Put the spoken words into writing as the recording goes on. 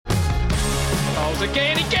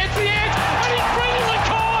again, he gets the edge, and he's brilliantly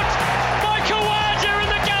caught by Khawaja in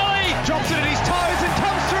the gully. Drops it at his toes and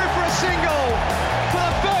comes through for a single. For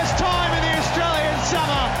the first time in the Australian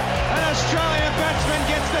summer, an Australian batsman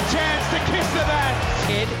gets the chance to kiss the bat.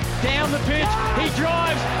 Head down the pitch, he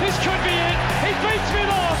drives, this could be it, he beats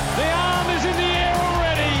Smith off. The arm is in the air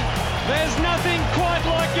already. There's nothing quite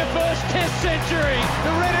like your first Test century.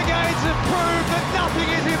 The Renegades have proved that nothing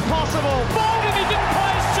is impossible. Bowled and he didn't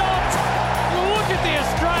play a shot. Look at the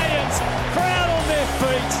Australians, proud on their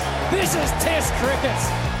feet. This is Test cricket.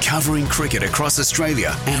 Covering cricket across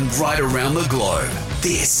Australia and right around the globe.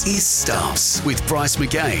 This is Stumps with Bryce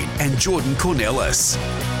McGain and Jordan Cornelis.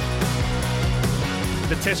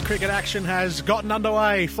 The Test cricket action has gotten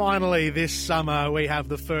underway finally this summer. We have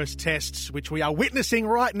the first Tests, which we are witnessing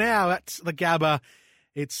right now at the Gabba.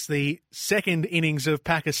 It's the second innings of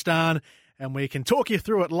Pakistan, and we can talk you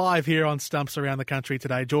through it live here on Stumps Around the Country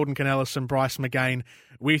today. Jordan Cornelis and Bryce McGain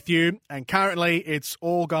with you. And currently it's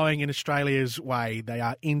all going in Australia's way. They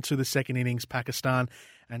are into the second innings, Pakistan,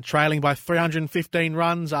 and trailing by 315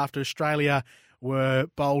 runs after Australia were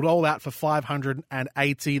bowled all out for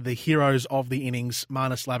 580. The heroes of the innings,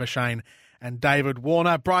 Marnus, Labuschagne and David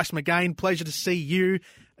Warner. Bryce McGain, pleasure to see you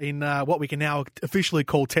in what we can now officially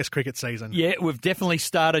call Test cricket season. Yeah, we've definitely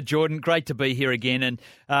started, Jordan. Great to be here again. And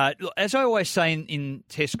as I always say in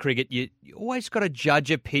Test cricket, you always got to judge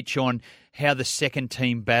a pitch on how the second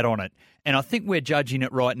team bat on it. And I think we're judging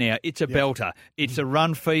it right now. It's a belter. It's a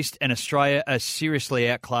run feast, and Australia are seriously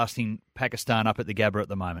outclassing Pakistan up at the Gabba at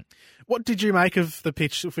the moment. What did you make of the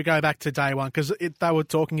pitch if we go back to day one? Because they were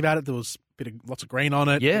talking about it. There was lots of green on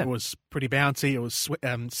it. Yeah. It was pretty bouncy. It was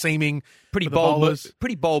seaming. Pretty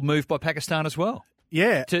bold move by Pakistan as well.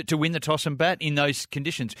 Yeah. To win the toss and bat in those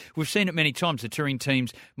conditions. We've seen it many times. The touring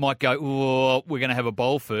teams might go, oh, we're going to have a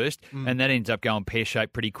bowl first, and that ends up going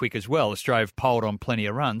pear-shaped pretty quick as well. Australia have polled on plenty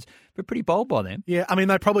of runs, but pretty bold by them. Yeah, I mean,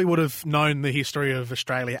 they probably would have known the history of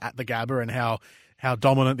Australia at the Gabba and how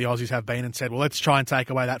dominant the Aussies have been and said, well, let's try and take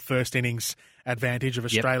away that first innings advantage of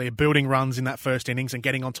Australia, building runs in that first innings and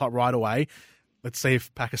getting on top right away. Let's see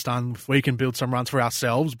if Pakistan, if we can build some runs for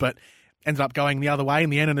ourselves, but ended up going the other way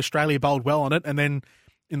in the end, and Australia bowled well on it. And then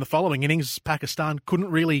in the following innings, Pakistan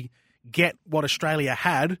couldn't really get what Australia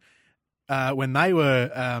had when they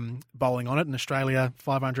were bowling on it, and Australia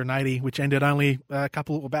 580, which ended only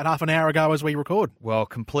about half an hour ago as we record. Well,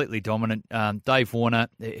 completely dominant. Dave Warner,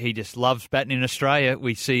 he just loves batting in Australia.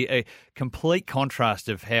 We see a complete contrast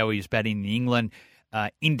of how he's batting in England,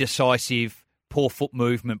 indecisive, poor foot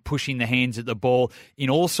movement, pushing the hands at the ball in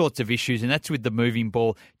all sorts of issues, and that's with the moving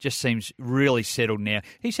ball. Just seems really settled now.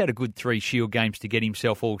 He's had a good 3 Shield games to get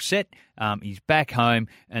himself all set. He's back home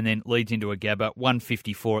and then leads into a Gabba,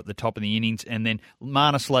 154 at the top of the innings, and then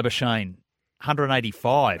Marnus Labuschagne,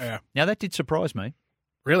 185. Yeah. Now, that did surprise me.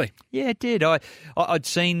 Really? Yeah, it did. I'd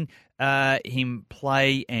seen him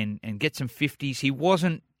play and get some 50s. He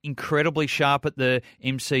wasn't incredibly sharp at the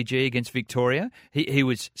MCG against Victoria. He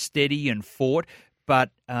was steady and fought, but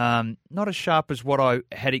not as sharp as what I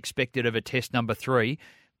had expected of a Test number 3.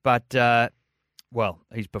 But,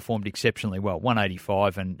 he's performed exceptionally well,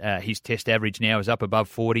 185, and his Test average now is up above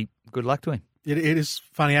 40. Good luck to him. It is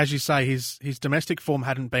funny, as you say, his domestic form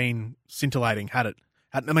hadn't been scintillating, had it?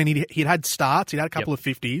 I mean, he'd had starts, he'd had a couple of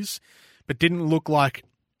 50s, but didn't look like...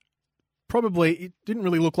 it didn't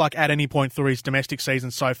really look like at any point through his domestic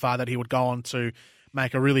season so far that he would go on to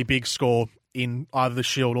make a really big score in either the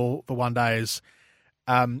Shield or the One Days.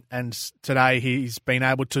 And today he's been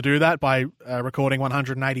able to do that by recording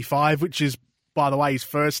 185, which is, by the way, his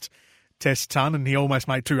first Test ton, and he almost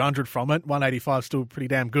made 200 from it. 185 is still pretty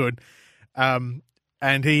damn good. And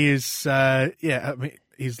he is,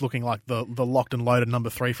 he's looking like the locked and loaded number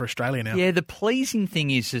 3 for Australia now. Yeah, the pleasing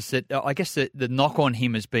thing is that I guess the knock on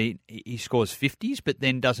him has been he scores 50s but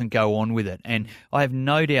then doesn't go on with it. And I have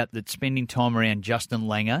no doubt that spending time around Justin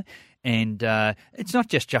Langer, and it's not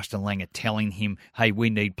just Justin Langer telling him, hey, we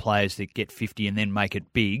need players that get 50 and then make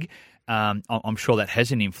it big. I'm sure that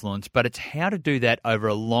has an influence, but it's how to do that over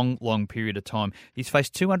a long, long period of time. He's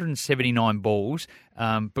faced 279 balls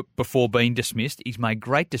before being dismissed. He's made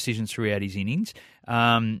great decisions throughout his innings.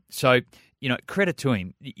 So, credit to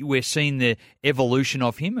him. We're seeing the evolution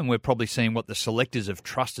of him, and we're probably seeing what the selectors have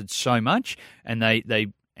trusted so much, and they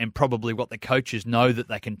and probably what the coaches know that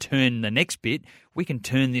they can turn the next bit, we can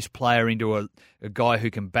turn this player into a guy who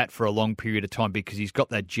can bat for a long period of time because he's got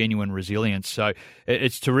that genuine resilience. So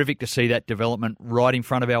it's terrific to see that development right in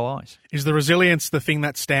front of our eyes. Is the resilience the thing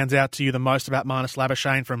that stands out to you the most about Marnus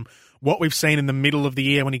Labuschagne from what we've seen in the middle of the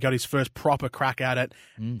year when he got his first proper crack at it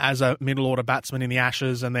as a middle-order batsman in the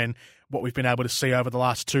Ashes, and then what we've been able to see over the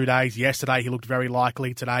last 2 days? Yesterday he looked very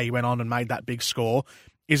likely. Today he went on and made that big score.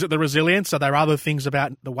 Is it the resilience? Are there other things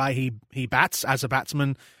about the way he bats as a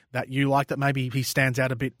batsman that you like that maybe he stands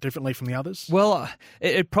out a bit differently from the others? Well,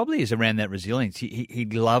 it probably is around that resilience. He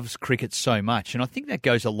loves cricket so much, and I think that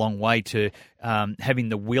goes a long way to having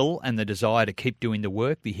the will and the desire to keep doing the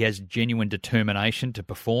work. He has genuine determination to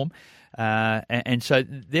perform. And so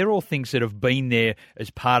they're all things that have been there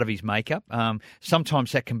as part of his makeup.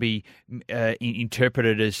 Sometimes that can be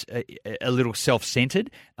interpreted as a little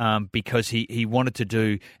self-centered because he wanted to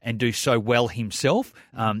do so well himself.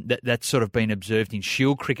 That's sort of been observed in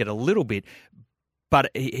Shield cricket a little bit. But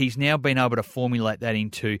he's now been able to formulate that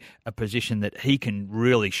into a position that he can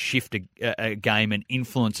really shift a game and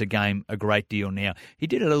influence a game a great deal now. He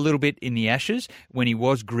did it a little bit in the Ashes when he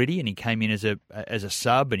was gritty and he came in as a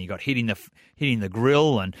sub and he got hitting the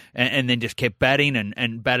grill and then just kept batting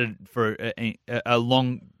and batted for a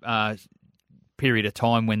long period of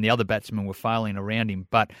time when the other batsmen were failing around him.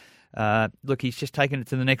 But look, he's just taken it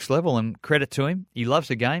to the next level, and credit to him. He loves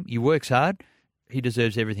the game. He works hard. He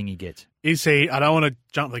deserves everything he gets. Is he? I don't want to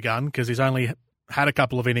jump the gun because he's only had a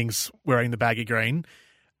couple of innings wearing the baggy green.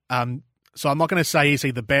 So I'm not going to say is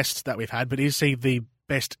he the best that we've had, but is he the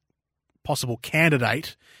best possible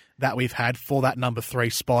candidate that we've had for that number 3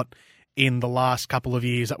 spot in the last couple of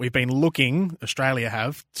years that we've been looking, Australia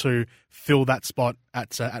have, to fill that spot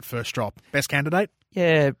at first drop? Best candidate?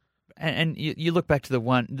 Yeah. And you look back to the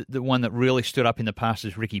one that really stood up in the past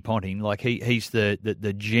is Ricky Ponting. Like he's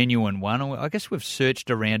the genuine one. I guess we've searched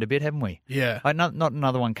around a bit, haven't we? Yeah. Not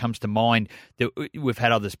another one comes to mind that we've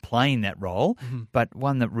had others playing that role, but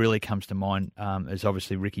one that really comes to mind is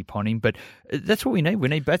obviously Ricky Ponting. But that's what we need. We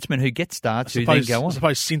need batsmen who get starts who then go on. I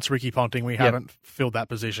suppose since Ricky Ponting we haven't filled that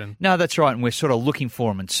position. No, that's right, and we're sort of looking for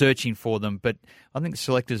them and searching for them. But I think the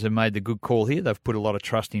selectors have made the good call here. They've put a lot of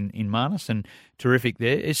trust in Marnus, and terrific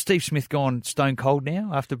there. Is Steve Smith gone stone cold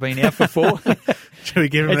now after being out for 4? Should we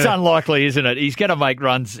give him It's unlikely, isn't it? He's going to make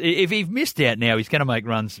runs. If he's missed out now, he's going to make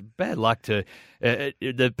runs. Bad luck to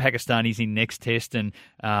the Pakistanis in next test and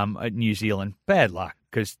New Zealand. Bad luck,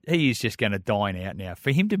 because he is just going to dine out now.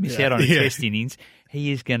 For him to miss out on a test innings,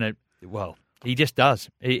 he is going to, well, he just does.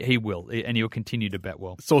 He will, and he'll continue to bat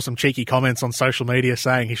well. Saw some cheeky comments on social media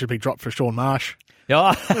saying he should be dropped for Sean Marsh.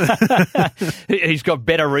 Oh, he's got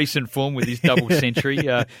better recent form with his double century.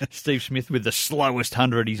 Steve Smith with the slowest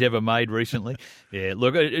 100 he's ever made recently. Yeah,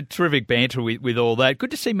 look, a terrific banter with all that.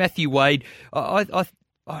 Good to see Matthew Wade. I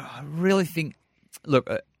really think, look,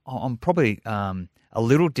 I'm probably a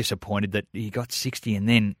little disappointed that he got 60 and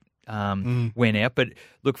then went out. But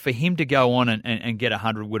look, for him to go on and get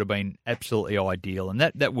 100 would have been absolutely ideal. And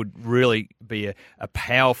that would really be a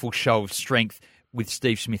powerful show of strength with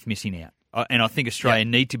Steve Smith missing out. And I think Australia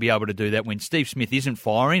need to be able to do that when Steve Smith isn't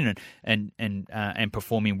firing and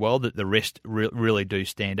performing well, that the rest really do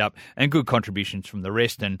stand up. And good contributions from the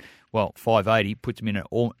rest. And, well, 580 puts him in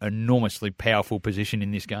an enormously powerful position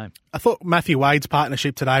in this game. I thought Matthew Wade's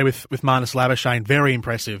partnership today with Marnus Labuschagne, very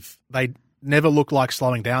impressive. They never looked like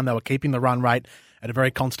slowing down. They were keeping the run rate at a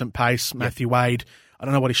very constant pace. Matthew Wade, I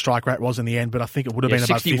don't know what his strike rate was in the end, but I think it would have been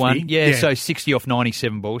above 61. 50. Yeah, so 60 off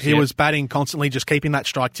 97 balls. He was batting constantly, just keeping that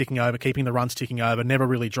strike ticking over, keeping the runs ticking over, never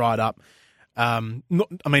really dried up.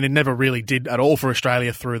 It never really did at all for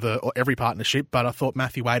Australia through every partnership, but I thought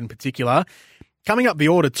Matthew Wade in particular, coming up the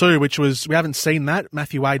order too, which was, we haven't seen that,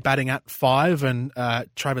 Matthew Wade batting at 5 and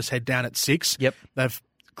Travis Head down at 6. Yep. They've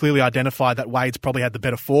clearly identified that Wade's probably had the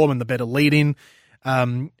better form and the better lead-in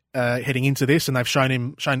heading into this, and they've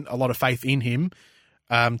shown a lot of faith in him.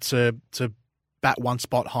 To bat one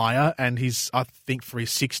spot higher, and I think for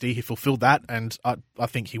his 60, he fulfilled that, and I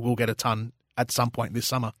think he will get a ton at some point this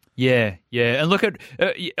summer. Yeah, and look at,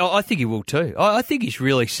 I think he will too. I think he's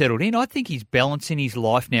really settled in. I think his balance in his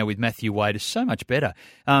life now with Matthew Wade is so much better.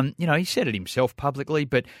 He said it himself publicly,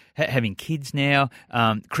 but having kids now,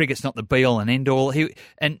 cricket's not the be-all and end-all.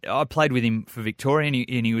 And I played with him for Victoria,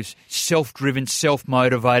 and he was self-driven,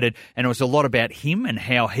 self-motivated, and it was a lot about him and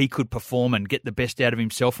how he could perform and get the best out of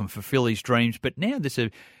himself and fulfill his dreams. But now there's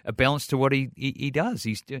a balance to what he does.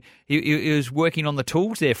 He was working on the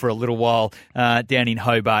tools there for a little while down in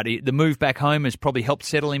Hobart The move back home has probably helped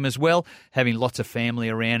settle him as well, having lots of family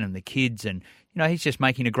around and the kids, and he's just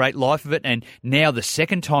making a great life of it. And now the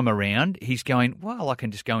second time around, he's going, well, I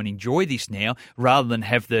can just go and enjoy this now, rather than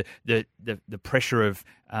have the pressure of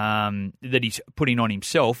that he's putting on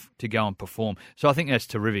himself to go and perform. So I think that's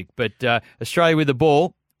terrific. But Australia with the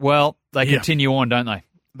ball, well, they continue on, don't they?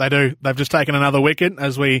 They do. They've just taken another wicket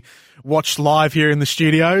as we watch live here in the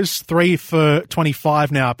studios. 3 for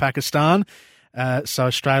 25 now, Pakistan. So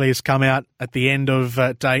Australia's come out at the end of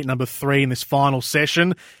day number 3 in this final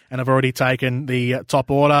session and have already taken the top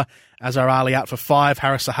order. Azhar Ali out for 5,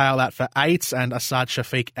 Haris Sohail out for 8, and Asad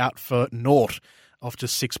Shafiq out for 0 off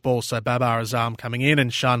just 6 balls. So Babar Azam coming in,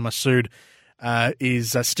 and Shan Masood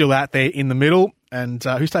is still out there in the middle. And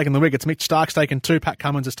who's taken the wickets? Mitch Stark's taken 2, Pat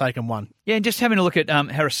Cummins has taken 1. Yeah, and just having a look at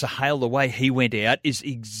Haris Sohail, the way he went out is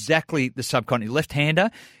exactly the subcontinent. Left-hander,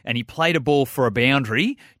 and he played a ball for a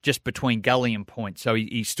boundary just between gully and point. So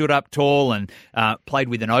he stood up tall and played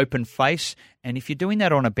with an open face. And if you're doing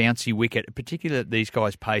that on a bouncy wicket, particularly at these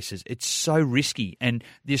guys' paces, it's so risky. And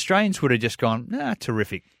the Australians would have just gone,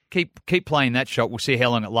 terrific. Keep playing that shot. We'll see how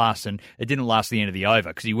long it lasts. And it didn't last the end of the over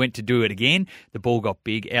because he went to do it again. The ball got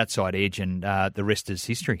big, outside edge, and the rest is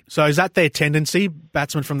history. So is that their tendency?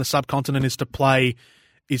 Batsmen from the subcontinent is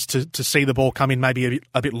to see the ball come in maybe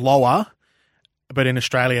a bit lower, but in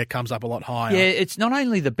Australia it comes up a lot higher. Yeah, it's not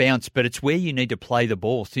only the bounce, but it's where you need to play the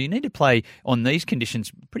ball. So you need to play on these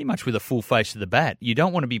conditions pretty much with a full face to the bat. You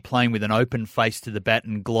don't want to be playing with an open face to the bat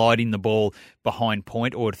and gliding the ball behind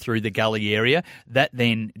point or through the gully area. That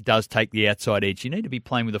then does take the outside edge. You need to be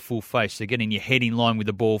playing with a full face. So getting your head in line with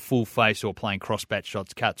the ball, full face, or playing cross bat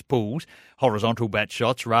shots, cuts, pulls, horizontal bat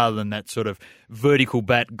shots, rather than that sort of vertical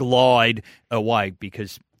bat glide away,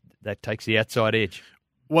 because that takes the outside edge.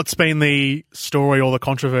 What's been the story or the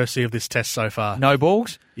controversy of this test so far? No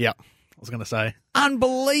balls? Yeah, I was going to say.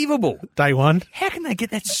 Unbelievable. Day 1. How can they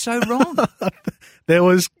get that so wrong?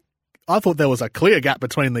 I thought there was a clear gap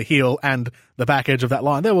between the heel and the back edge of that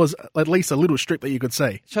line. There was at least a little strip that you could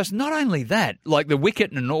see. So it's not only that, like the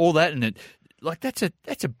wicket and all that, and that's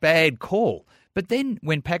a bad call. But then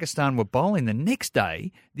when Pakistan were bowling the next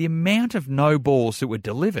day, the amount of no balls that were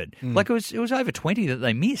delivered, like it was over 20 that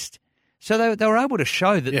they missed. So they were able to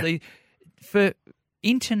show that for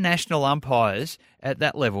international umpires at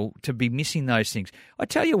that level to be missing those things. I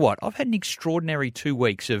tell you what, I've had an extraordinary 2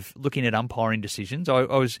 weeks of looking at umpiring decisions. I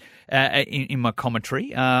was in my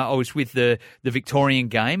commentary. I was with the Victorian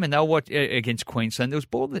game, and they were against Queensland. There was a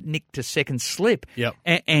ball that nicked to second slip,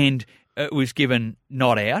 and it was given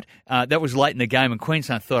not out. That was late in the game, and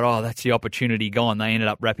Queensland thought, that's the opportunity gone. They ended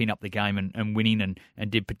up wrapping up the game and winning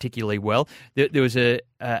and did particularly well. There was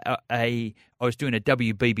I was doing a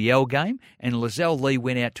WBBL game, and Lizelle Lee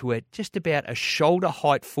went out to just about a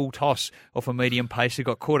shoulder-height full toss off a medium pacer,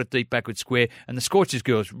 got caught at deep backward square, and the Scorchers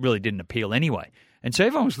girls really didn't appeal anyway. And so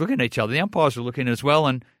everyone was looking at each other. The umpires were looking as well,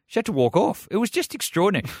 and she had to walk off. It was just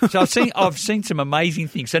extraordinary. So I've seen some amazing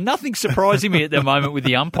things. So nothing's surprising me at the moment with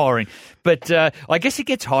the umpiring. But I guess it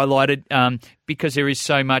gets highlighted because there is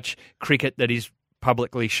so much cricket that is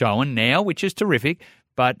publicly shown now, which is terrific.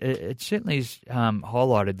 But it certainly is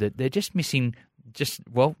highlighted that they're just missing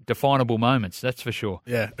definable moments, that's for sure.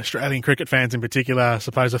 Yeah, Australian cricket fans in particular, I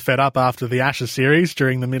suppose, are fed up after the Ashes series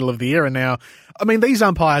during the middle of the year. And now, I mean, these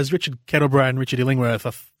umpires, Richard Kettleborough and Richard Illingworth,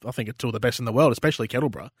 I think are two of the best in the world, especially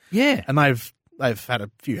Kettleborough. Yeah. And they've had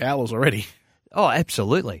a few howlers already. Oh,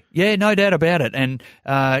 absolutely. Yeah, no doubt about it. And,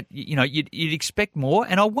 you'd expect more.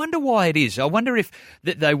 And I wonder why it is. I wonder if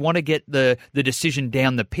they want to get the decision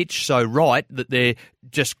down the pitch so right that they're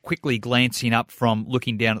just quickly glancing up from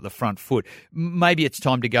looking down at the front foot. Maybe it's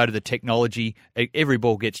time to go to the technology. Every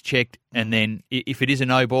ball gets checked. And then if it is a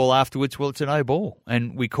no ball afterwards, well, it's a no ball.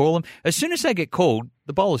 And we call them. As soon as they get called,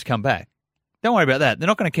 the bowlers come back. Don't worry about that. They're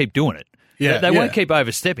not going to keep doing it. Yeah, they won't keep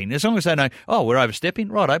overstepping. As long as they know, we're overstepping,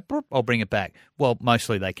 right, I'll bring it back. Well,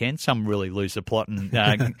 mostly they can. Some really lose the plot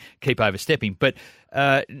and keep overstepping. But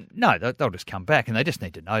no, they'll just come back, and they just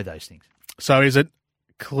need to know those things. So is it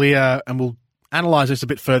clear, and we'll analyse this a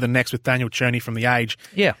bit further next with Daniel Cherny from The Age.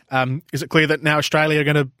 Yeah. Is it clear that now Australia are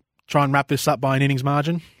going to try and wrap this up by an innings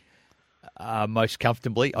margin? Most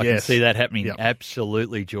comfortably. I can see that happening. Yep.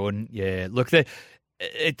 Absolutely, Jordan. Yeah, look,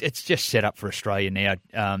 it's just set up for Australia now.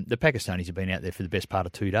 The Pakistanis have been out there for the best part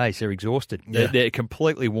of 2 days. They're exhausted. Yeah. They're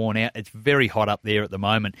completely worn out. It's very hot up there at the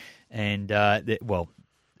moment. And,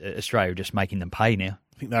 Australia are just making them pay now.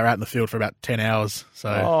 I think they were out in the field for about 10 hours.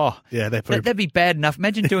 So, yeah, they're pretty... That'd be bad enough.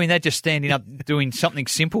 Imagine doing that, just standing up, doing something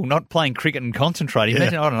simple, not playing cricket and concentrating.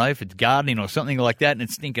 Imagine, I don't know, if it's gardening or something like that and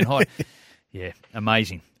it's stinking hot. Yeah,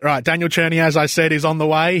 amazing. Right, Daniel Cherny, as I said, is on the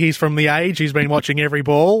way. He's from The Age. He's been watching every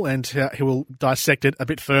ball, and he will dissect it a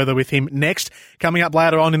bit further with him next. Coming up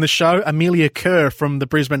later on in the show, Amelia Kerr from the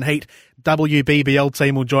Brisbane Heat WBBL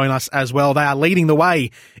team will join us as well. They are leading the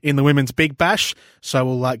way in the Women's Big Bash, so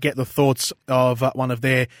we'll get the thoughts of one of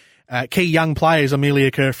their key young players,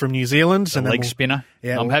 Amelia Kerr from New Zealand. The leg spinner.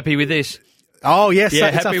 Yeah, I'm happy with this. Oh, yes.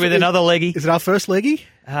 Yeah, happy with another leggy. Is it our first leggy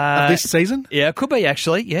of this season? Yeah, it could be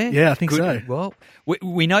actually, yeah. Yeah, I think so. Well,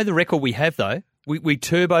 we know the record we have, though. We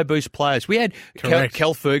turbo boost players. We had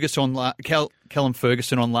Callum Ferguson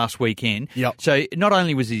on last weekend. Yep. So not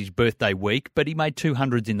only was it his birthday week, but he made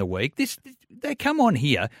 200s in the week. They come on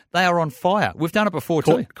here. They are on fire. We've done it before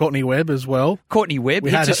too. Courtney Webb as well. Courtney Webb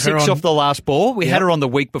hits a six off the last ball. We had her on the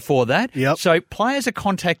week before that. Yep. So players are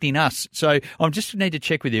contacting us. So I just need to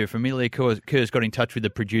check with you if Amelia Kerr's got in touch with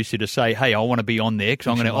the producer to say, hey, I want to be on there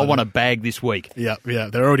because I want to bag this week. Yeah.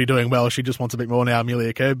 They're already doing well. She just wants a bit more now,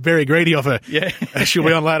 Amelia Kerr. Very greedy of her. Yeah. She'll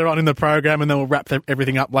be on later on in the program, and then we'll wrap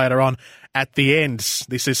everything up later on at the end.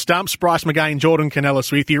 This is Stumps. Bryce McGain, Jordan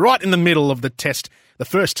Cornelis with you right in the middle of the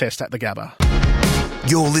first test at the Gabba.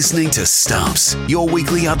 You're listening to Stumps, your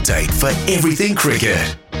weekly update for everything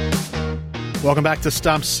cricket. Welcome back to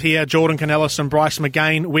Stumps here. Jordan Cornelis and Bryce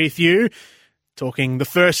McGain with you. Talking the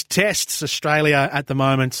first tests. Australia at the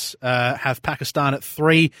moment have Pakistan at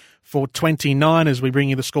 3 for 29 as we bring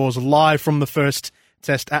you the scores live from the first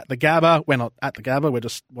test at the Gabba. We're not at the Gabba, we're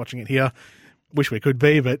just watching it here. Wish we could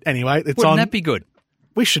be, but anyway, it's Wouldn't on. That be good?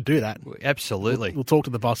 We should do that. Absolutely. We'll talk to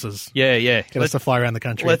the bosses. Yeah. Get us to fly around the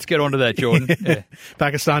country. Let's get on to that, Jordan. Yeah.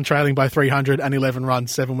 Pakistan trailing by 311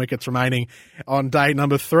 runs, 7 wickets remaining on day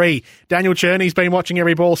number 3. Daniel Cherny's been watching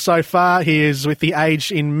every ball so far. He is with The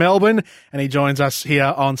Age in Melbourne, and he joins us here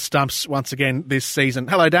on Stumps once again this season.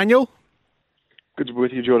 Hello, Daniel. Good to be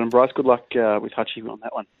with you, Jordan. Bryce, good luck with Hutchie on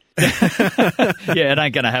that one. Yeah, it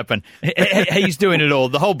ain't going to happen. He's doing it all.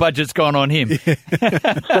 The whole budget's gone on him.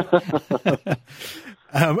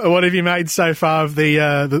 What have you made so far of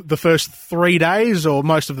the first 3 days, or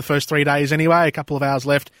most of the first 3 days anyway? A couple of hours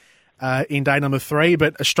left in day number 3,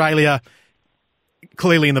 but Australia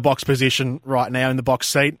clearly in the box position right now, in the box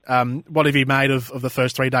seat. What have you made of the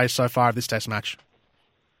first 3 days so far of this Test match?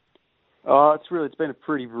 It's been a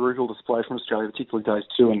pretty brutal display from Australia, particularly days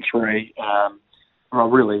 2 and 3.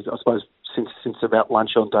 I suppose since about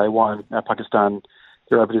lunch on day 1, Pakistan,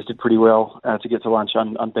 their openers did pretty well to get to lunch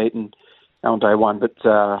unbeaten on day 1, but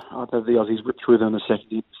the Aussies ripped through them in the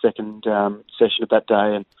second session of that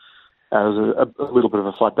day, and it was a little bit of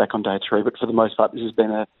a fight back on day 3. But for the most part, this has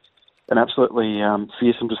been an absolutely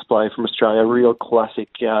fearsome display from Australia. Real classic,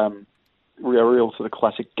 real sort of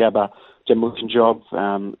classic Gabba demolition job.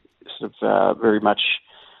 Very much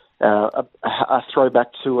a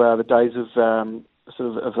throwback to the days of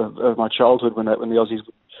my childhood when the Aussies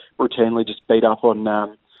routinely just beat up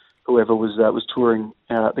on whoever was touring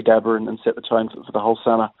the Gabba and set the tone for the whole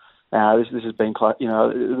summer. This has been,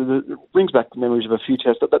 it brings back the memories of a few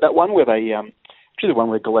tests. But that one where actually the one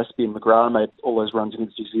where Gillespie and McGrath made all those runs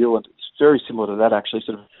against New Zealand, it's very similar to that actually.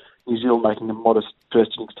 Sort of New Zealand making a modest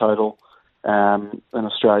first innings total, and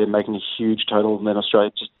Australia making a huge total, and then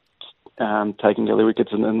Australia just taking early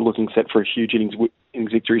wickets and looking set for a huge innings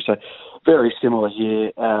victory. So very similar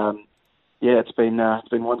here. It's been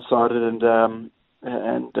one-sided, and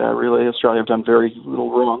really Australia have done very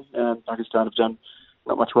little wrong, and Pakistan have done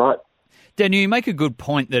not much right. Daniel, you make a good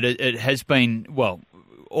point that it has been,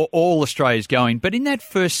 all Australia's going. But in that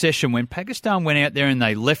first session, when Pakistan went out there and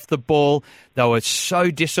they left the ball, they were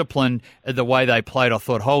so disciplined at the way they played. I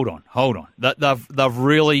thought, hold on. They've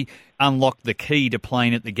really unlocked the key to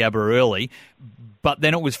playing at the Gabba early. But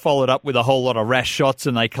then it was followed up with a whole lot of rash shots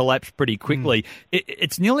and they collapsed pretty quickly.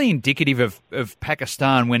 It's nearly indicative of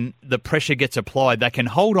Pakistan when the pressure gets applied. They can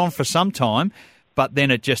hold on for some time, but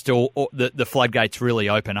then it just the floodgates really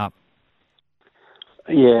open up.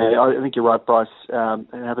 Yeah, I think you're right, Bryce. They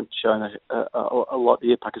haven't shown a lot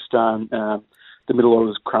here, Pakistan. The middle order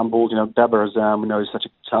has crumbled. Babar Azam, we know, is such a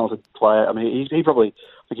talented player. I mean, he probably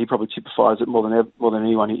typifies it more than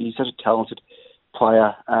anyone. He's such a talented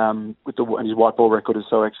player, and his white ball record is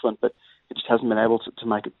so excellent, but he just hasn't been able to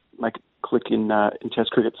make it click in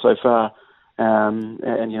Test cricket so far.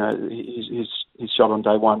 His shot on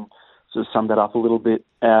day 1 sort of summed that up a little bit.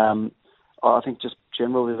 I think just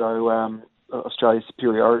generally though, Australia's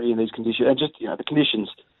superiority in these conditions, and just the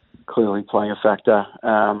conditions clearly playing a factor.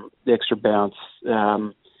 The extra bounce,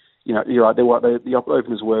 you're right. The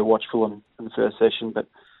openers were watchful in the first session, but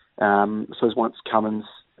so as once Cummins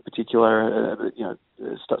in particular,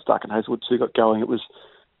 Stark and Hazelwood too got going, it was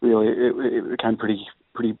really it became pretty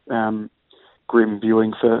grim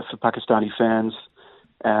viewing for Pakistani fans.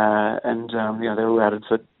 They were routed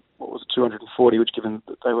for, 240, which given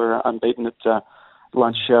that they were unbeaten at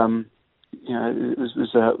lunch, it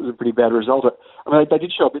was a pretty bad result. I mean, they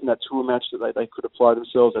did show a bit in that tour match that they could apply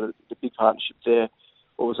themselves at the big partnership there.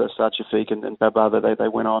 Also, Shafiq and Babar, they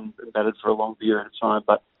went on and batted for a long period of time.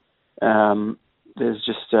 But there's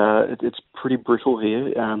just it's pretty brittle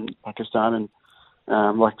here, Pakistan,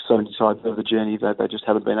 and like so many sides over the journey, they just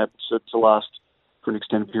haven't been able to last for an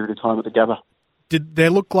extended period of time at the Gabba. Did there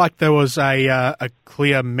look like there was a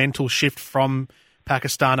clear mental shift from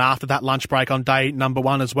Pakistan after that lunch break on day number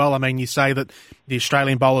one as well? I mean, you say that the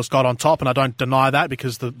Australian bowlers got on top, and I don't deny that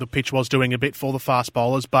because the pitch was doing a bit for the fast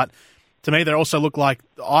bowlers. But to me, there also looked like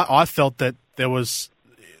I felt that there was,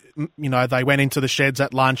 they went into the sheds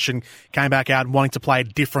at lunch and came back out and wanting to play a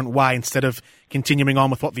different way instead of continuing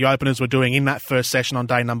on with what the openers were doing in that first session on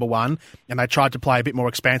day number one. And they tried to play a bit more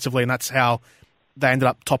expansively, and that's how they ended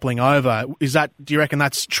up toppling over. Do you reckon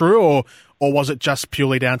that's true, or was it just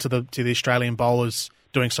purely down to the Australian bowlers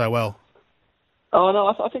doing so well? Oh no,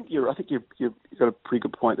 I think you've got a pretty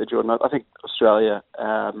good point there, Jordan. I think Australia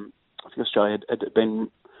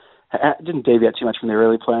didn't deviate too much from their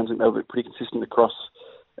early plans. I think they were pretty consistent across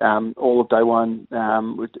all of day one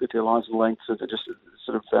with their lines and lengths, and just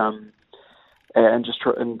sort of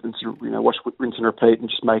watch, rinse and repeat, and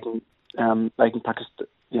just making Pakistan,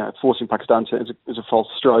 forcing Pakistan to into false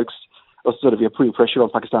strokes, or sort of putting pressure on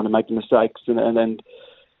Pakistan to make the mistakes, and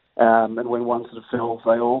when one sort of fell,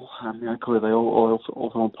 they all clearly they all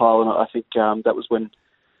fell on pile, and I think that was when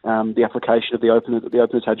the application of the openers that the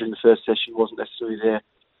openers had during the first session wasn't necessarily there.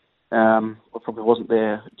 Probably wasn't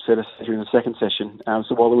there during the second session.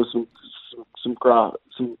 So while there was some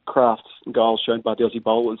craft and goals shown by the Aussie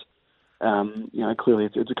bowlers, clearly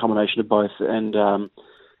it's a combination of both, and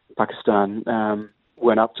Pakistan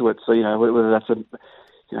went up to it. So whether that's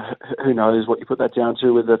who knows what you put that down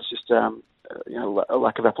to, whether it's just a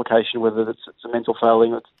lack of application, whether it's a mental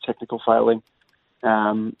failing, or it's a technical failing,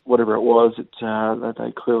 whatever it was,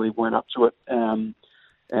 they clearly went up to it.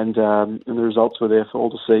 And the results were there for all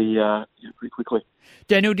to see pretty quickly.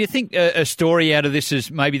 Daniel, do you think a story out of this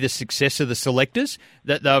is maybe the success of the selectors,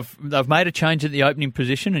 that they've made a change at the opening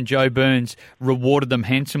position, and Joe Burns rewarded them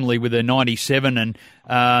handsomely with a 97, and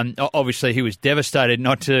obviously he was devastated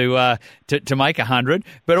not to make 100,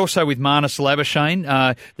 but also with Marnus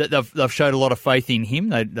Labuschagne, that they've showed a lot of faith in him.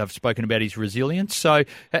 They've spoken about his resilience. So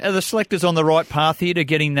are the selectors on the right path here to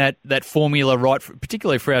getting that formula right,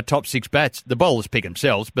 particularly for our top six bats? The bowlers pick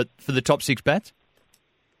themselves, but for the top six bats?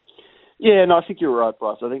 Yeah, no, I think you're right,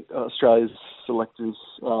 Bryce. I think Australia's selectors,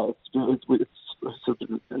 it's sort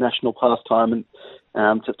of a national pastime, and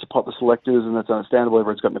to pot the selectors, and that's understandable.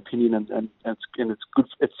 Everyone's got an opinion, and it's good.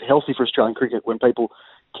 It's healthy for Australian cricket when people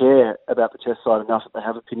care about the Test side enough that they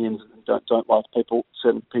have opinions and don't like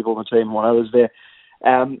certain people on the team and want others there.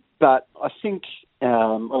 But I think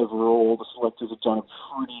overall the selectors have done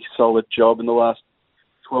a pretty solid job in the last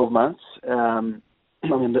 12 months.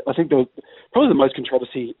 I think probably the most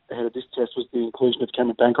controversy ahead of this test was the inclusion of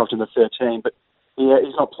Cameron Bancroft in the 13, but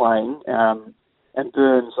he's not playing. And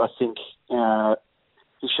Burns, I think,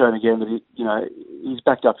 he's shown again that he's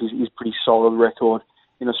backed up his pretty solid record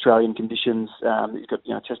in Australian conditions. He's got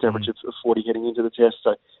test average of 40 heading into the test,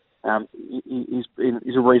 so he's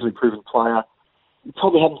a reasonably proven player. He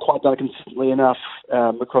probably hasn't quite done it consistently enough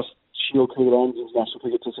across Shield cricket and international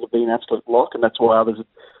cricket to sort of be an absolute lock, and that's why others have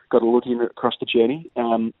got a look in across the journey.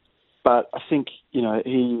 But I think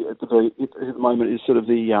he at the moment is sort of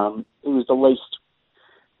he was the least.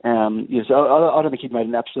 I don't think he'd made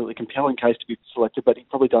an absolutely compelling case to be selected, but he'd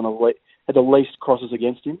probably had the least crosses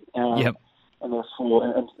against him. Yep. And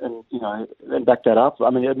therefore, and back that up. I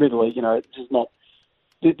mean, admittedly,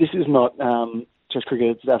 this is not Test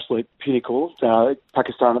cricket. It's absolute pinnacle.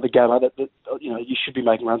 Pakistan at the Gabba. That you should be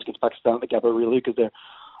making runs against Pakistan at the Gabba really, because they're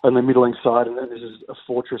on the middling side, and this is a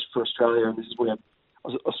fortress for Australia, and this is where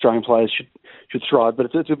Australian players should thrive. But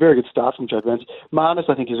it's a very good start from Joe Burns. Marnus,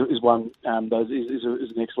 I think, is one is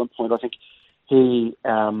an excellent point. I think there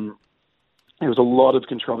was a lot of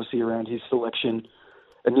controversy around his selection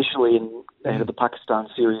initially ahead of the Pakistan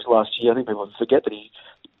series last year. I think people forget that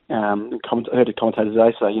I heard a commentator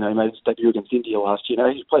today say, he made his debut against India last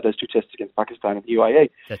year. He played those two tests against Pakistan and the UAE.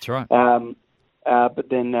 That's right. But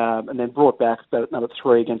then brought back at number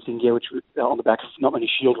 3 against India, which was on the back of not many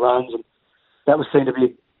Shield runs, and that was seen to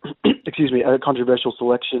be, a controversial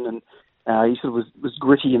selection. And he sort of was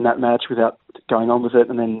gritty in that match without going on with it.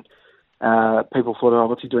 And then people thought,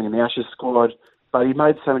 what's he doing in the Ashes squad? But he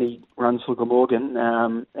made so many runs for Glamorgan,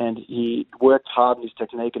 and he worked hard in his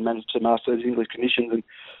technique and managed to master his English conditions.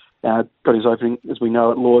 got his opening, as we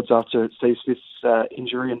know, at Lords after Steve Smith's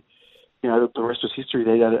injury, and the rest was history.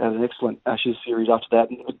 They had an excellent Ashes series after that.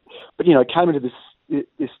 But came into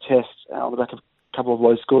this test on the back of a couple of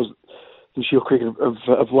low scores in Shield cricket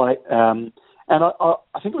of late. And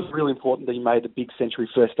I think it was really important that he made the big century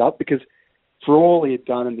first up, because for all he had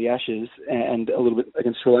done in the Ashes and a little bit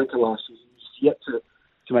against Sri Lanka last year, he was yet to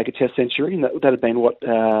make a test century, and that had been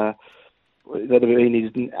that had been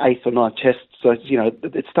his 8th or 9th test. So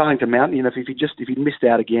it's starting to mount. If he'd missed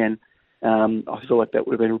out again, I feel like that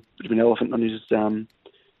would have been a bit of an elephant on his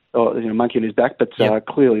monkey on his back. But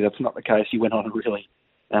clearly that's not the case. He went on and really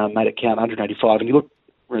made it count, 185, and he looked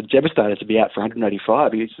devastated to be out for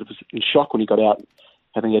 185. He sort of was in shock when he got out,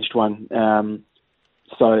 having edged one.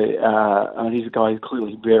 He's a guy who's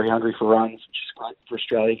clearly very hungry for runs, which is great for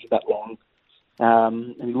Australia for that long.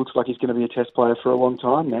 And he looks like he's going to be a test player for a long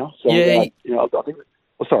time now. So, I think...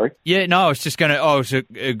 Oh, sorry. Yeah, no, I was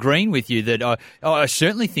agreeing with you that I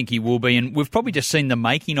certainly think he will be, and we've probably just seen the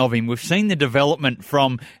making of him. We've seen the development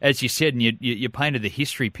from, as you said, and you painted the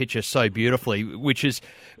history picture so beautifully, which is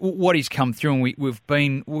what he's come through, and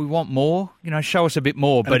we want more. Show us a bit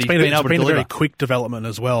more. But it's been a very quick development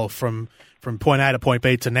as well from point A to point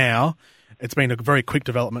B to now. It's been a very quick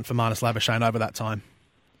development for Marnus Labuschagne over that time.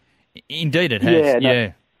 Indeed, it has.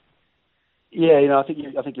 I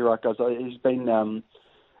think you're right, guys. He's been.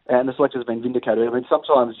 And the selectors have been vindicated. I mean,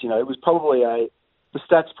 sometimes, it was probably the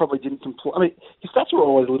stats probably didn't comply. I mean, his stats were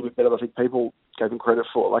always a little bit better than I think people gave him credit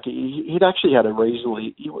for. Like, he'd actually had he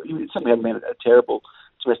certainly hadn't been a terrible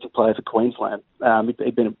domestic player for Queensland.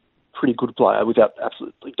 He'd been a pretty good player without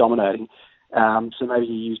absolutely dominating. So maybe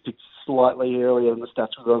he was picked slightly earlier than the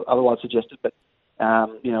stats would otherwise suggested. But,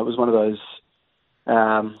 it was one of those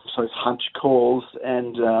sort of hunch calls.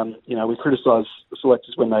 And, we criticise the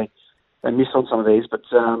selectors when they miss on some of these, but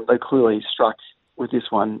they clearly struck with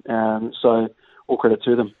this one. So all credit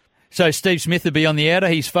to them. So Steve Smith would be on the outer.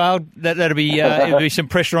 He's failed. That'd be it'd be some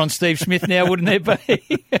pressure on Steve Smith now, wouldn't there be?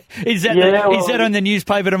 Is that on the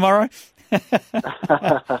newspaper tomorrow?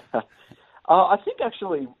 I think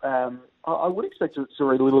actually I would expect to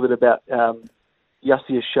read a little bit about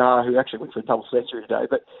Yasir Shah, who actually went for a double century today.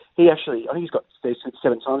 But I think he's got Steve Smith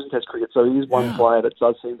 7 times in Test cricket, so he is one player that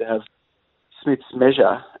does seem to have Smith's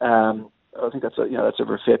measure. I think that's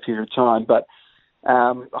over a fair period of time, but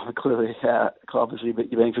clearly, obviously,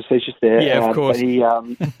 but you're being facetious there. Yeah, of course. It is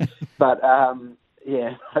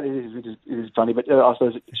funny, but I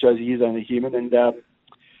suppose it shows he is only human, and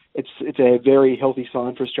it's a very healthy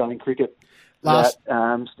sign for Australian cricket that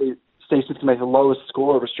Steve Smith can make the lowest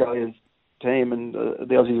score of Australia's team, and the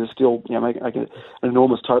Aussies are still making an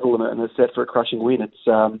enormous total and are set for a crushing win. It's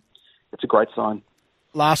a great sign.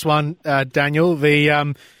 Last one, Daniel,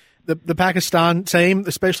 the Pakistan team,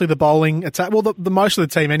 especially the bowling attack. Well, the most of the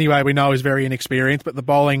team anyway we know is very inexperienced, but the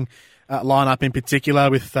bowling lineup in particular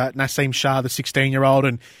with Naseem Shah, the 16-year-old,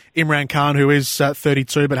 and Imran Khan, who is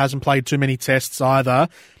 32 but hasn't played too many tests either.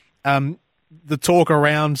 The talk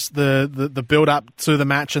around the build-up to the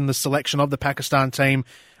match and the selection of the Pakistan team,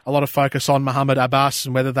 a lot of focus on Mohammad Abbas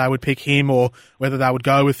and whether they would pick him or whether they would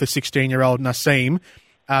go with the 16-year-old Naseem.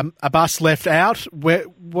 Abbas left out.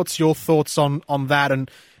 What's your thoughts on that? And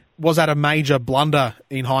was that a major blunder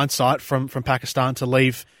in hindsight from Pakistan to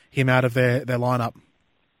leave him out of their lineup?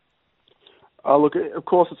 Look, of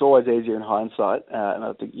course, it's always easier in hindsight, and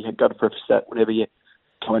I think you've got to preface that whenever you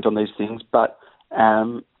comment on these things. But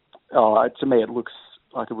to me, it looks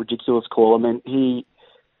like a ridiculous call. I mean, he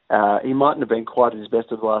mightn't have been quite at his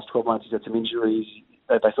best over the last 12 months. He's had some injuries.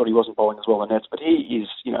 They thought he wasn't bowling as well in nets, but he is,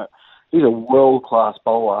 he's a world-class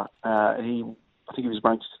bowler. I think he was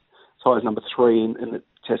ranked as high as number 3 in the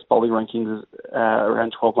Test bowling rankings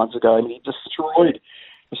around 12 months ago. I mean, he destroyed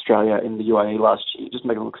Australia in the UAE last year, just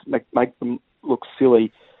make them look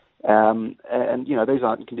silly. And these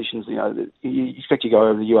aren't conditions, you expect you go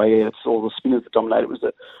over the UAE, it's all the spinners that dominate. It was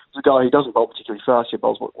a guy who doesn't bowl particularly fast. He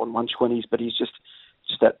bowls on 120s, but he's just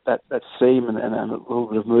that seam and a little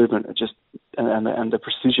bit of movement, and the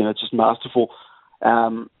precision, it's just masterful.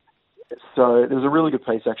 So there was a really good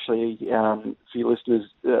piece, actually, for your listeners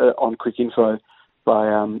on Quick Info by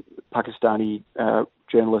Pakistani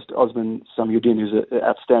journalist Osman Samiuddin, who's an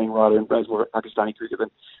outstanding writer and knows more about Pakistani cricket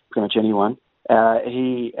than pretty much anyone.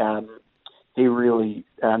 He really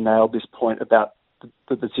nailed this point about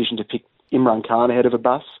the decision to pick Imran Khan ahead of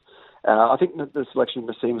Abbas. I think that the selection of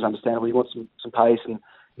Naseem was understandable. He wants some pace and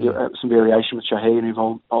some variation with Shaheen, who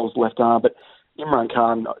bowls left arm, but Imran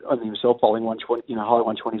Khan, only himself bowling 120, high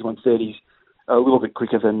 120s, 130s, a little bit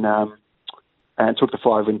quicker than and took the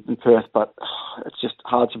 5 in Perth. But it's just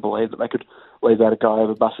hard to believe that they could leave out a guy of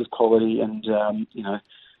Abbas's quality and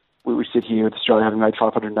we sit here with Australia having made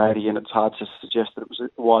 580, and it's hard to suggest that it was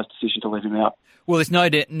a wise decision to leave him out. Well, there's no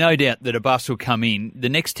doubt that a bus will come in. The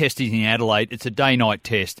next test is in Adelaide. It's a day-night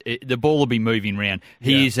test. The ball will be moving around.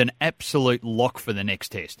 He is an absolute lock for the next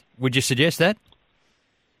test. Would you suggest that?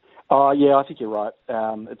 Yeah, I think you're right.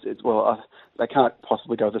 They can't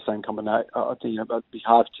possibly go with the same combination. It'd be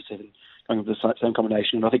hard to see them going with the same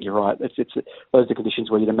combination. And I think you're right. Those are the conditions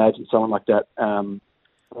where you'd imagine someone like that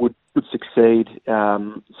would succeed.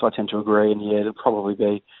 So I tend to agree. And it'll probably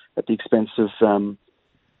be at the expense of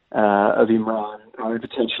Imran.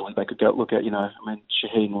 Potentially they could go look at.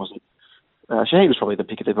 Shaheen wasn't. Shaheen was probably the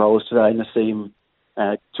pick of their bowlers today. Naseem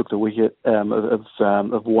took the wicket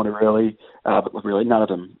of Warner early, but really none of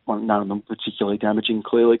them particularly damaging.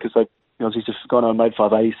 Clearly, because they obviously just gone on and made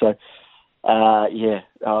 580. So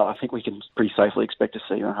I think we can pretty safely expect to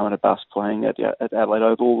see Mohamed Abbas playing at Adelaide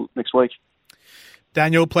Oval next week.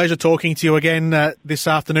 Daniel, pleasure talking to you again this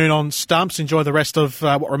afternoon on Stumps. Enjoy the rest of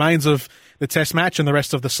what remains of the Test match and the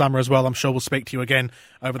rest of the summer as well. I'm sure we'll speak to you again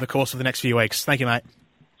over the course of the next few weeks. Thank you, mate.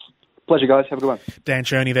 Pleasure, guys. Have a good one. Dan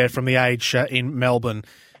Cherny there from The Age in Melbourne.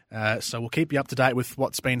 So we'll keep you up to date with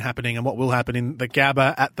what's been happening and what will happen in the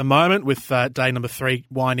Gabba at the moment, with day number 3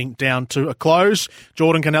 winding down to a close.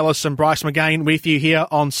 Jordan Canellis and Bryce McGain with you here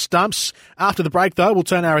on Stumps. After the break, though, we'll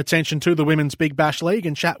turn our attention to the Women's Big Bash League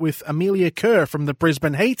and chat with Amelia Kerr from the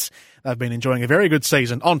Brisbane Heat. They've been enjoying a very good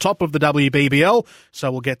season on top of the WBBL,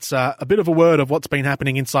 so we'll get a bit of a word of what's been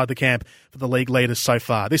happening inside the camp for the league leaders so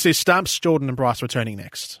far. This is Stumps. Jordan and Bryce returning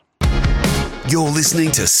next. You're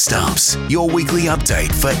listening to Stumps, your weekly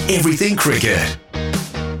update for everything cricket.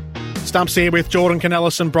 Stumps here with Jordan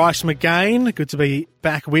Canellis and Bryce McGain. Good to be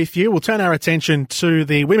back with you. We'll turn our attention to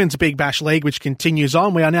the Women's Big Bash League, which continues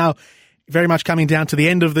on. We are now very much coming down to the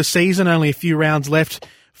end of the season. Only a few rounds left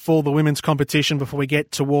for the women's competition before we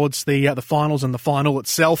get towards the finals and the final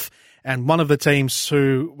itself. And one of the teams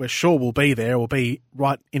who we're sure will be there will be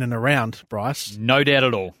right in and around, Bryce. No doubt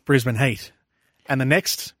at all. Brisbane Heat. And the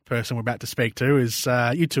next person we're about to speak to is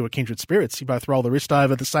you two are kindred spirits. You both roll the wrist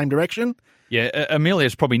over the same direction. Yeah,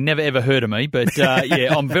 Amelia's probably never ever heard of me, but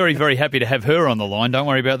I'm very, very happy to have her on the line. Don't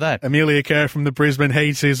worry about that. Amelia Kerr from the Brisbane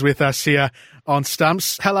Heat is with us here on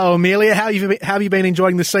Stumps. Hello, Amelia. How have you been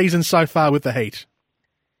enjoying the season so far with the Heat?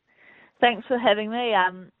 Thanks for having me.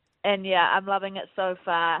 I'm loving it so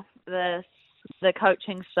far. The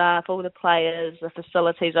coaching staff, all the players, the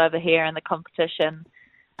facilities over here, and the competition.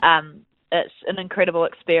 It's an incredible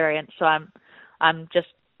experience. So I'm just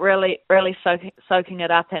really soaking it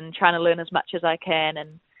up and trying to learn as much as I can.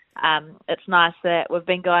 And it's nice that we've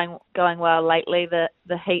been going well lately.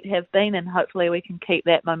 The Heat have been, and hopefully we can keep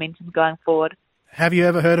that momentum going forward. Have you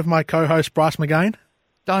ever heard of my co-host Bryce McGain?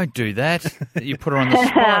 Don't do that. You put her on the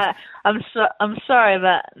spot. I'm sorry,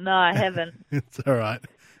 but no, I haven't. It's all right.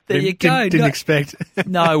 There you go. Didn't expect.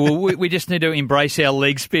 No, well, we just need to embrace our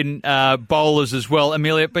leg spin bowlers as well.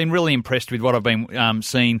 Amelia, I've been really impressed with what I've been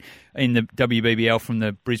seeing in the WBBL from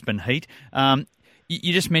the Brisbane Heat.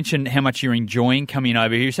 You just mentioned how much you're enjoying coming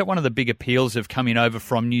over here. Is that one of the big appeals of coming over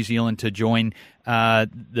from New Zealand to join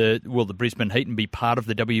the Brisbane Heat and be part of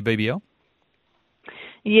the WBBL?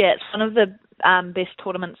 Yeah, it's one of the best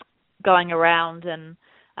tournaments going around, and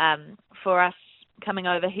for us coming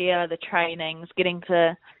over here, the trainings, getting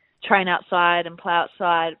to train outside and play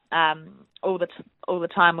outside all the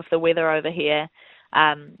time with the weather over here,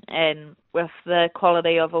 and with the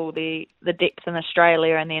quality of all the depth in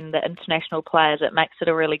Australia and then the international players, it makes it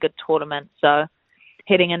a really good tournament. So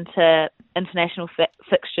heading into international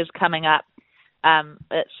fixtures coming up,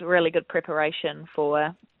 it's really good preparation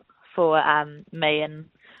for me and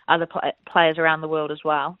other players around the world as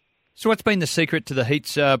well. So what's been the secret to the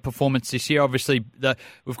Heat's performance this year? Obviously,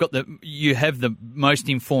 you have the most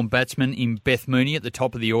informed batsman in Beth Mooney at the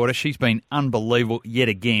top of the order. She's been unbelievable yet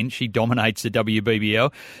again. She dominates the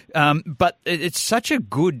WBBL. But it's such a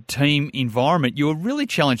good team environment. You were really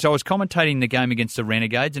challenged. I was commentating the game against the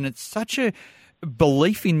Renegades, and it's such a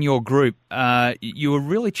belief in your group. You were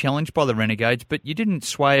really challenged by the Renegades, but you didn't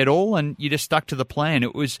sway at all, and you just stuck to the plan.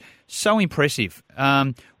 It was so impressive.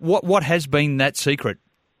 What has been that secret?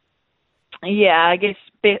 Yeah, I guess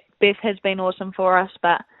Beth has been awesome for us,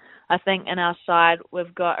 but I think in our side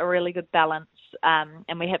we've got a really good balance,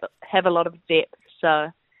 and we have a lot of depth.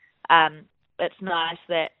 So it's nice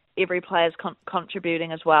that every player is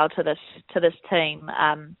contributing as well to this team,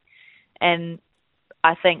 and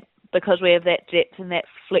I think because we have that depth and that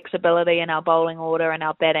flexibility in our bowling order and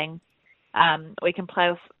our batting, we can play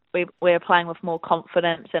with. We're playing with more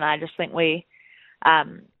confidence, and I just think we have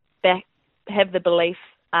the belief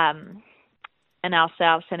in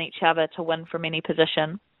ourselves and each other to win from any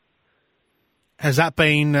position. Has that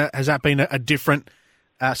been a different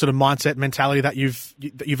sort of mindset, mentality that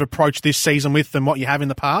you've approached this season with than what you have in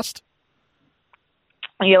the past?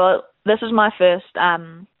 Yeah, well, this is my first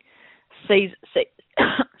season.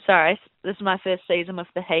 Sorry, this is my first season with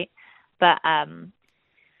the Heat, but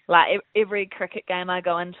like every cricket game I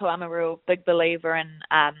go into, I'm a real big believer in,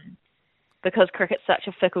 because cricket's such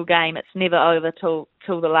a fickle game, it's never over till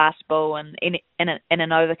the last ball, and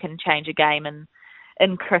an over can change a game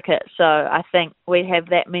in cricket. So I think we have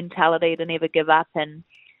that mentality to never give up, and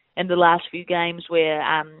in the last few games where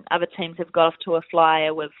other teams have got off to a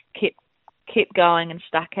flyer, we've kept going and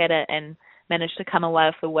stuck at it and managed to come away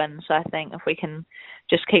with the win. So I think if we can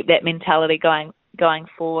just keep that mentality going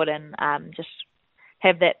forward and just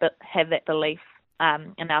have that belief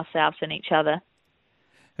in ourselves and each other.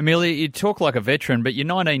 Amelia, you talk like a veteran, but you're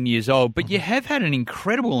 19 years old, but you have had an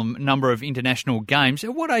incredible number of international games.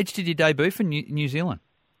 At what age did you debut for New Zealand?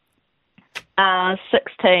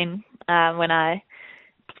 16, when I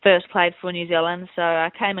first played for New Zealand. So I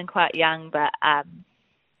came in quite young, but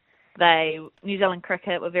New Zealand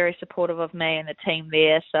Cricket were very supportive of me and the team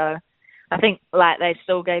there. So I think like they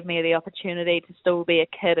still gave me the opportunity to still be a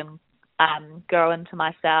kid and grow into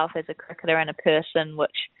myself as a cricketer and a person,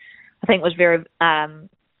 which I think was very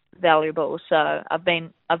valuable. So I've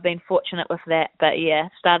been fortunate with that, but yeah,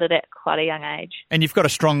 started at quite a young age. And you've got a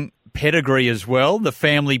strong pedigree as well, the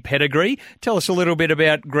family pedigree. Tell us a little bit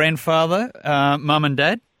about grandfather, mum and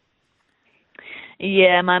dad.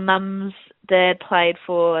 Yeah, my mum's dad played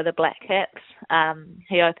for the Black Caps.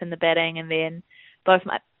 He opened the batting, and then both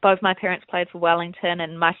my parents played for Wellington,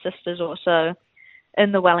 and my sister's also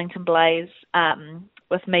in the Wellington Blaze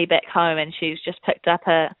with me back home, and she's just picked up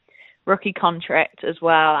a rookie contract as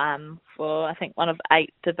well for I think one of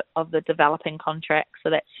 8 of the developing contracts. So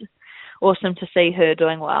that's awesome to see her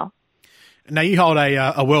doing well. Now you hold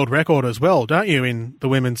a world record as well, don't you, in the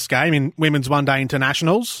women's game, in women's one-day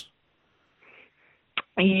internationals?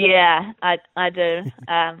 Yeah, I do.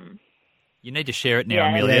 You need to share it now, yeah,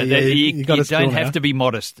 Amelia. Yeah, you don't have to be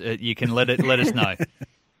modest. You can let us know.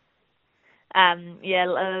 I think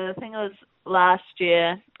it was last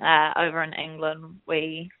year over in England.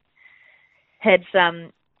 We had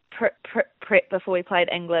some prep before we played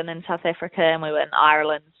England and South Africa, and we were in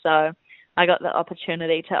Ireland. So I got the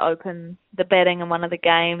opportunity to open the batting in one of the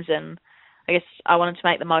games, and I guess I wanted to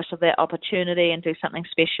make the most of that opportunity and do something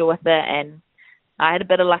special with it. And I had a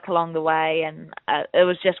bit of luck along the way, and it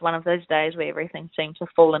was just one of those days where everything seemed to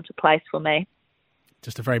fall into place for me.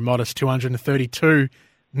 Just a very modest 232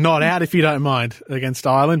 not out, if you don't mind, against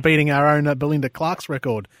Ireland, beating our own Belinda Clark's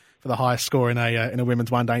record for the highest score in a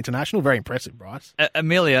women's one-day international. Very impressive, Bryce.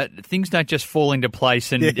 Amelia, things don't just fall into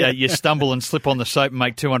place and you stumble and slip on the soap and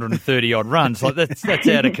make 230-odd runs. Like that's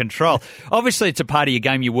out of control. Obviously, it's a part of your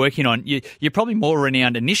game you're working on. You're probably more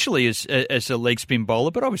renowned initially as a leg spin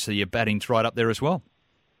bowler, but obviously your batting's right up there as well.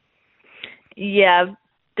 Yeah, I've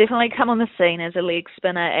definitely come on the scene as a leg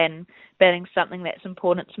spinner, and batting's something that's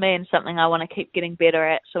important to me and something I want to keep getting better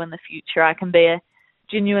at, so in the future I can be a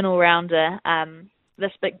genuine all-rounder.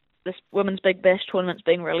 This Women's Big Bash tournament's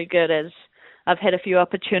been really good, as I've had a few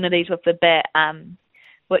opportunities with the bat,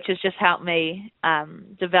 which has just helped me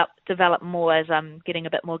develop more as I'm getting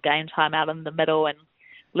a bit more game time out in the middle and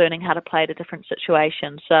learning how to play to different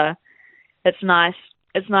situations. So it's nice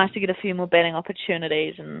to get a few more batting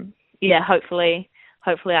opportunities, and yeah, hopefully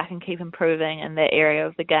I can keep improving in that area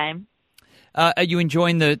of the game. Are you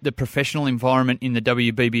enjoying the professional environment in the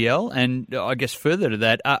WBBL? And I guess further to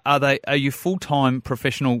that, are you full-time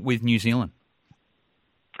professional with New Zealand?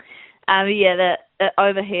 Over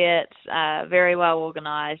here it's very well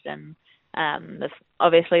organised, and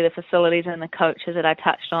obviously the facilities and the coaches that I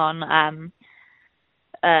touched on,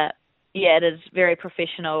 it is very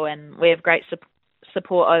professional, and we have great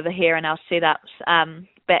support over here in our setups.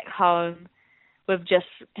 Back home, we've just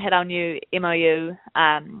had our new MOU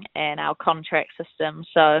and our contract system,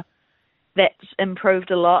 so that's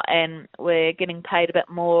improved a lot, and we're getting paid a bit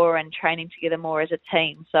more and training together more as a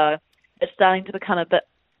team. So it's starting to become a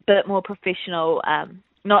bit more professional.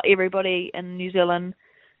 Not everybody in New Zealand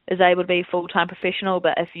is able to be full-time professional,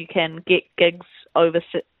 but if you can get gigs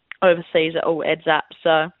overseas, it all adds up.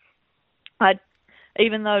 So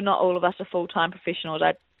even though not all of us are full-time professionals,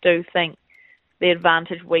 I do think the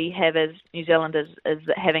advantage we have as New Zealanders is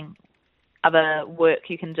that having other work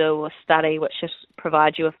you can do or study, which just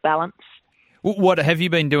provides you with balance. What have you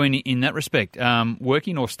been doing in that respect?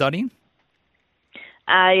 Working or studying?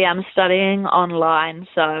 I'm studying online,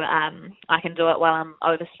 so I can do it while I'm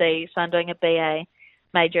overseas. So I'm doing a BA,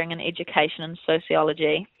 majoring in education and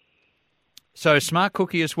sociology. So smart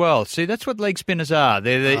cookie as well. See, that's what leg spinners are.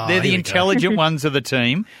 They're the intelligent ones of the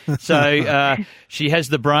team. So she has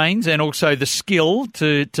the brains and also the skill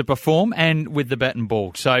to perform, and with the bat and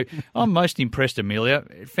ball. So I'm most impressed, Amelia.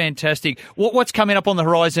 Fantastic. What's coming up on the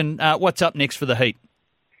horizon? What's up next for the Heat?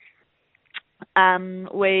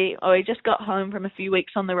 We just got home from a few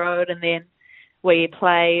weeks on the road, and then we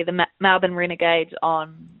play the Melbourne Renegades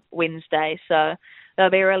on Wednesday. So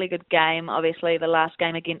that'll be a really good game. Obviously, the last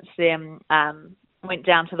game against them went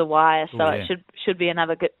down to the wire, so it should be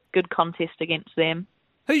another good contest against them.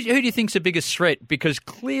 Who do you think's the biggest threat? Because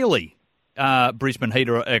clearly Brisbane Heat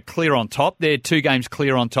are clear on top. They're 2 games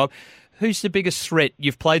clear on top. Who's the biggest threat?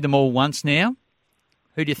 You've played them all once now.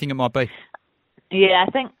 Who do you think it might be? Yeah,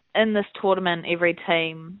 I think in this tournament, every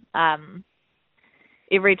team can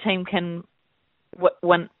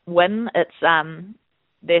win. It's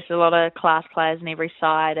there's a lot of class players on every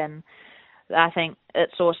side, and I think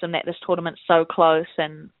it's awesome that this tournament's so close,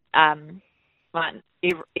 and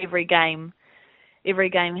every game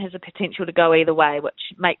has a potential to go either way,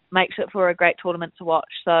 which makes it for a great tournament to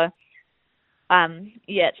watch. So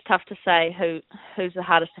it's tough to say who's the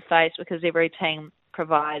hardest to face, because every team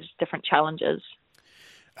provides different challenges.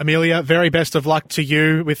 Amelia, very best of luck to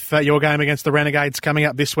you with your game against the Renegades coming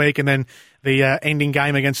up this week, and then the ending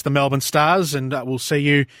game against the Melbourne Stars, and we'll see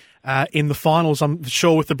you in the finals, I'm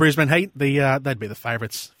sure, with the Brisbane Heat. They'd be the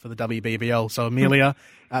favourites for the WBBL. So, Amelia,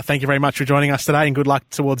 thank you very much for joining us today, and good luck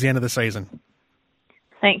towards the end of the season.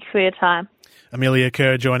 Thank you for your time. Amelia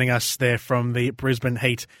Kerr joining us there from the Brisbane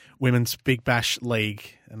Heat Women's Big Bash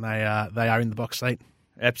League, and they are in the box seat.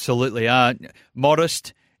 Absolutely.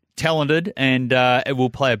 Modest, talented, and it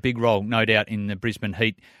will play a big role, no doubt, in the Brisbane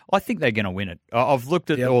Heat. I think they're going to win it. I've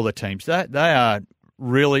looked at all the teams. They are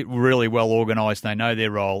really, really well organised. They know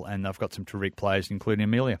their role, and they've got some terrific players, including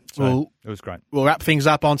Amelia. So it was great. We'll wrap things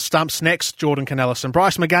up on Stumps next. Jordan Cornelis and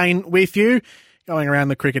Bryce McGain with you, going around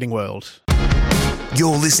the cricketing world.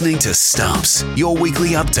 You're listening to Stumps, your weekly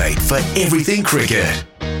update for everything cricket.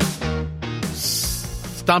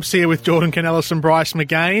 Stumps here with Jordan Cornelis and Bryce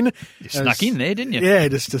McGain. You snuck in there, didn't you? Yeah,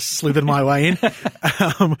 just slithered my way in.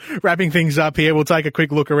 Wrapping things up here, we'll take a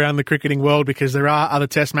quick look around the cricketing world, because there are other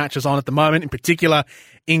test matches on at the moment, in particular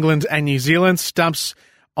England and New Zealand. Stumps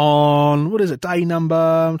on, day number,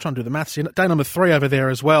 I'm trying to do the maths here, day number 3 over there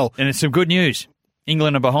as well. And it's some good news.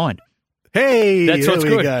 England are behind. Hey, that's what's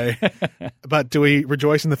good. Go. But do we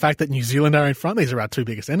rejoice in the fact that New Zealand are in front? These are our 2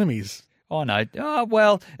 biggest enemies. Oh, no. I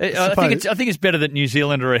think it's better that New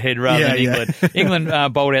Zealand are ahead rather than England.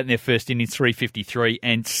 England bowled out in their first innings 353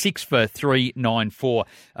 and 6 for 394.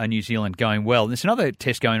 New Zealand going well. There's another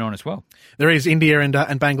test going on as well. There is India and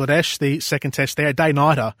Bangladesh, the second test there,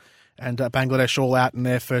 day-nighter. And Bangladesh all out in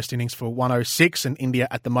their first innings for 106, and India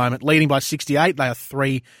at the moment leading by 68. They are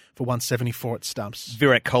 3 for 174 at stumps.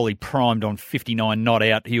 Virat Kohli primed on 59, not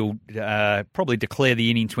out. He'll probably declare the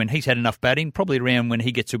innings when he's had enough batting, probably around when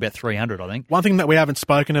he gets to about 300, I think. One thing that we haven't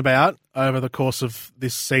spoken about over the course of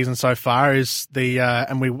this season so far is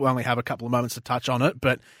and we only have a couple of moments to touch on it,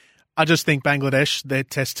 but I just think Bangladesh, their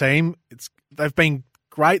test team, they've been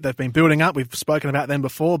great. They've been building up. We've spoken about them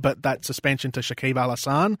before, but that suspension to Shakib Al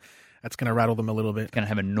Hasan, that's going to rattle them a little bit. It's going to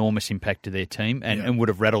have enormous impact to their team and would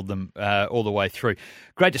have rattled them all the way through.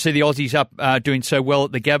 Great to see the Aussies up doing so well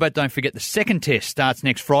at the Gabba. Don't forget the second test starts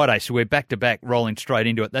next Friday, so we're back-to-back rolling straight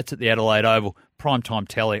into it. That's at the Adelaide Oval. Primetime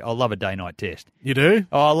telly. I love a day-night test. You do?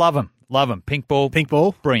 Oh, I love them. Love them. Pink ball.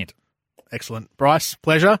 Brilliant. Excellent. Bryce,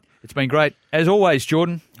 pleasure. It's been great. As always,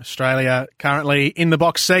 Jordan. Australia currently in the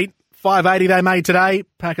box seat. 580 they made today.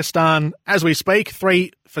 Pakistan, as we speak,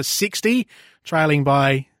 3 for 60, trailing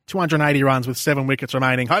by 280 runs with 7 wickets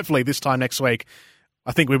remaining. Hopefully this time next week,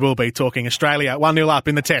 I think we will be talking Australia 1-0 up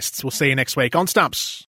in the tests. We'll see you next week on Stumps.